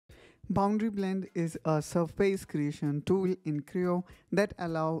Boundary Blend is a surface creation tool in Creo that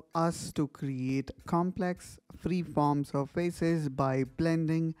allows us to create complex free-form surfaces by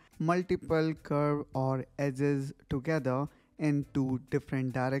blending multiple curves or edges together in two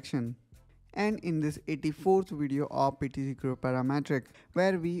different directions. And in this 84th video of PTC Creo Parametric,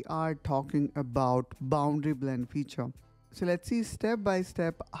 where we are talking about boundary blend feature. So let's see step by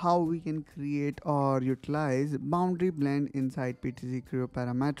step how we can create or utilize boundary blend inside PTC Creo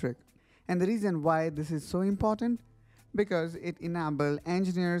Parametric. And the reason why this is so important, because it enables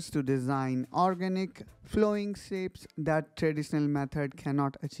engineers to design organic flowing shapes that traditional method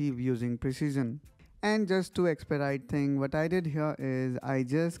cannot achieve using precision. And just to expedite thing, what I did here is I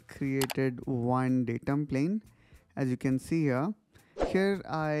just created one datum plane. As you can see here,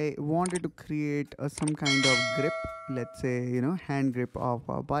 I wanted to create some kind of grip, let's say, hand grip of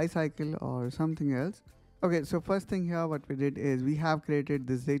a bicycle or something else. Okay, so first thing here, what we did is we have created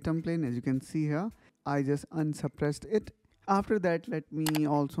this datum plane. As you can see here, I just unsuppressed it. After that, let me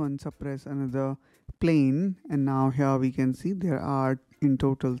also unsuppress another plane. And now here we can see there are in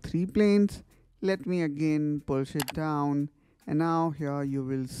total 3 planes. Let me again push it down. And now here you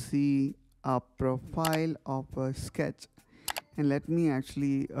will see a profile of a sketch. And let me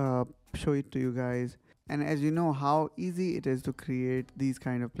actually show it to you guys. And as you know how easy it is to create these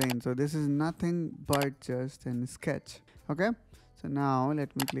kind of planes. So this is nothing but just a sketch. Okay. So now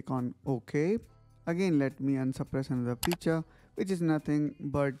let me click on OK. Again, let me unsuppress another feature, which is nothing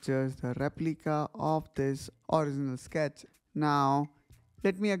but just a replica of this original sketch. Now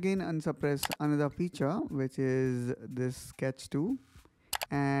let me again unsuppress another feature, which is this sketch 2.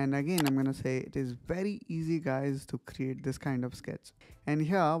 And again, I'm gonna say it is very easy, guys, to create this kind of sketch. And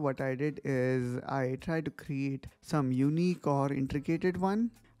here what I did is I tried to create some unique or intricate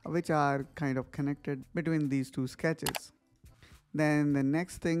one which are kind of connected between these two sketches. Then the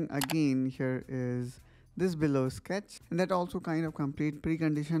next thing again here is this below sketch, and that also kind of complete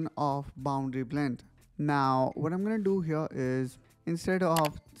precondition of boundary blend. Now what I'm gonna do here is instead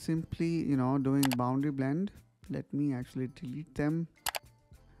of simply doing boundary blend, let me actually delete them.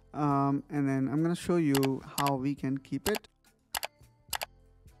 And then I'm gonna show you how we can keep it.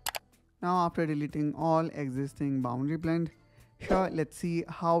 Now after deleting all existing boundary blend, here let's see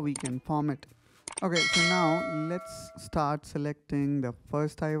how we can form it. Okay, so now let's start selecting the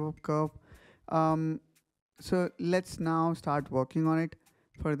first type of curve. So let's now start working on it.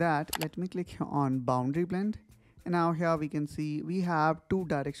 For that, let me click here on boundary blend. And now here we can see we have 2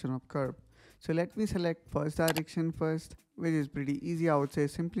 direction of curve. So let me select first direction first, which is pretty easy. I would say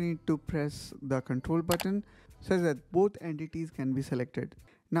simply need to press the control button so that both entities can be selected.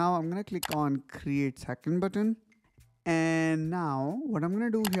 Now I'm going to click on create second button. And now what I'm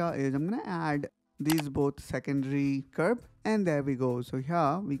going to do here is I'm going to add these both secondary curve, and there we go. So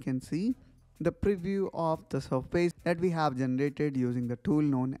here we can see the preview of the surface that we have generated using the tool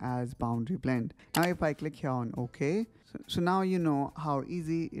known as boundary blend. Now if I click here on OK, so now you know how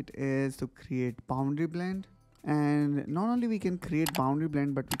easy it is to create boundary blend. And not only we can create boundary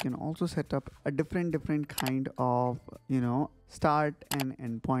blend, but we can also set up a different kind of start and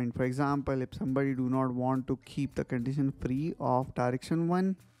end point. For example, if somebody do not want to keep the condition free of direction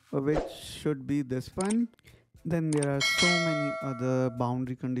 1, which should be this one, then there are so many other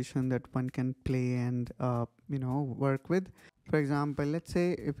boundary conditions that one can play and work with. For example, let's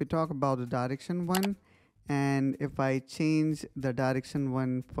say if we talk about the direction 1, and if I change the direction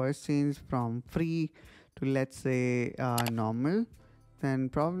 1 first change from free to, let's say, normal, then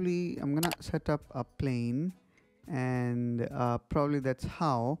probably I'm gonna set up a plane, and probably that's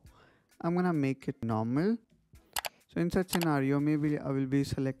how I'm gonna make it normal. So in such scenario, maybe I will be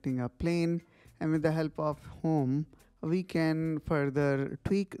selecting a plane, and with the help of home, we can further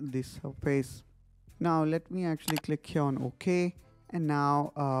tweak this surface. Now let me actually click here on OK. And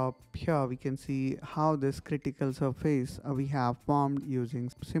now here we can see how this critical surface we have formed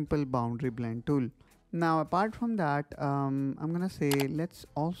using simple boundary blend tool. Now apart from that, I'm gonna say let's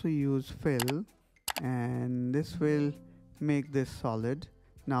also use fill, and this will make this solid.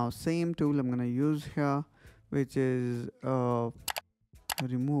 Now same tool I'm gonna use here, which is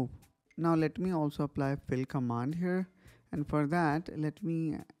remove. Now let me also apply fill command here, and for that let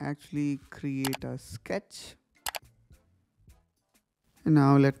me actually create a sketch. And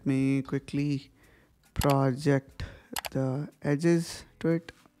now let me quickly project the edges to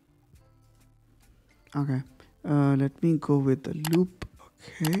it. Okay, let me go with the loop.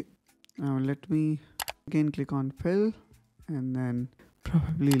 Okay, now let me again click on fill, and then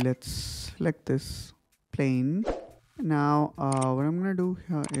probably let's select this plane. Now what I'm gonna do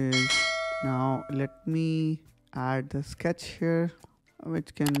here is, now let me add the sketch here.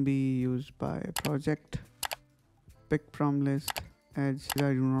 which can be used by a project. Pick from list edge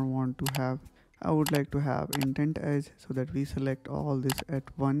I do not want to have. I would like to have intent edge so that we select all this at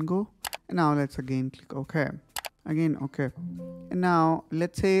one go. And now let's again click OK. Again OK. And now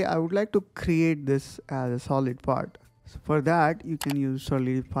let's say I would like to create this as a solid part. So for that you can use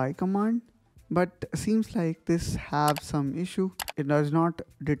Solidify command. But seems like this have some issue. It does not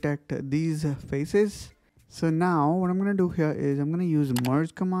detect these faces. So now what I'm gonna do here is I'm gonna use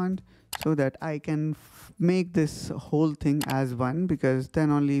merge command so that I can make this whole thing as one, because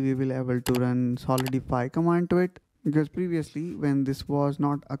then only we will able to run Solidify command to it, because previously when this was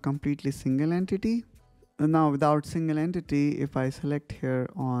not a completely single entity, now without single entity, if I select here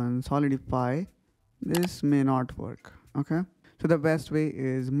on Solidify, this may not work. Okay, so the best way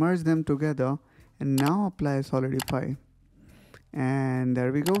is merge them together and now apply Solidify. And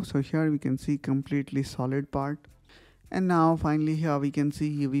there we go. So here we can see completely solid part. And now finally here we can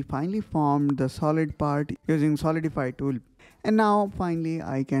see we finally formed the solid part using Solidify tool. And now finally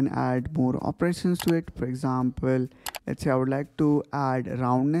I can add more operations to it. For example, let's say I would like to add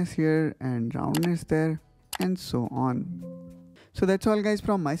roundness here and roundness there and so on. So that's all guys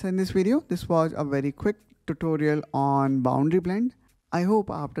from my side in this video. This was a very quick tutorial on boundary blend. I hope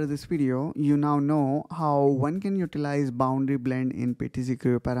after this video, you now know how one can utilize boundary blend in PTC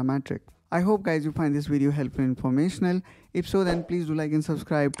Creo Parametric. I hope guys you find this video helpful and informational. If so, then please do like and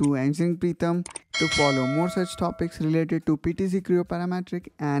subscribe to Engineering Pritam to follow more such topics related to PTC Creo Parametric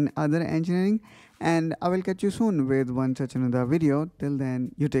and other engineering. And I will catch you soon with one such another video. Till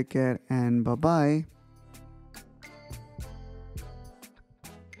then, you take care and bye-bye.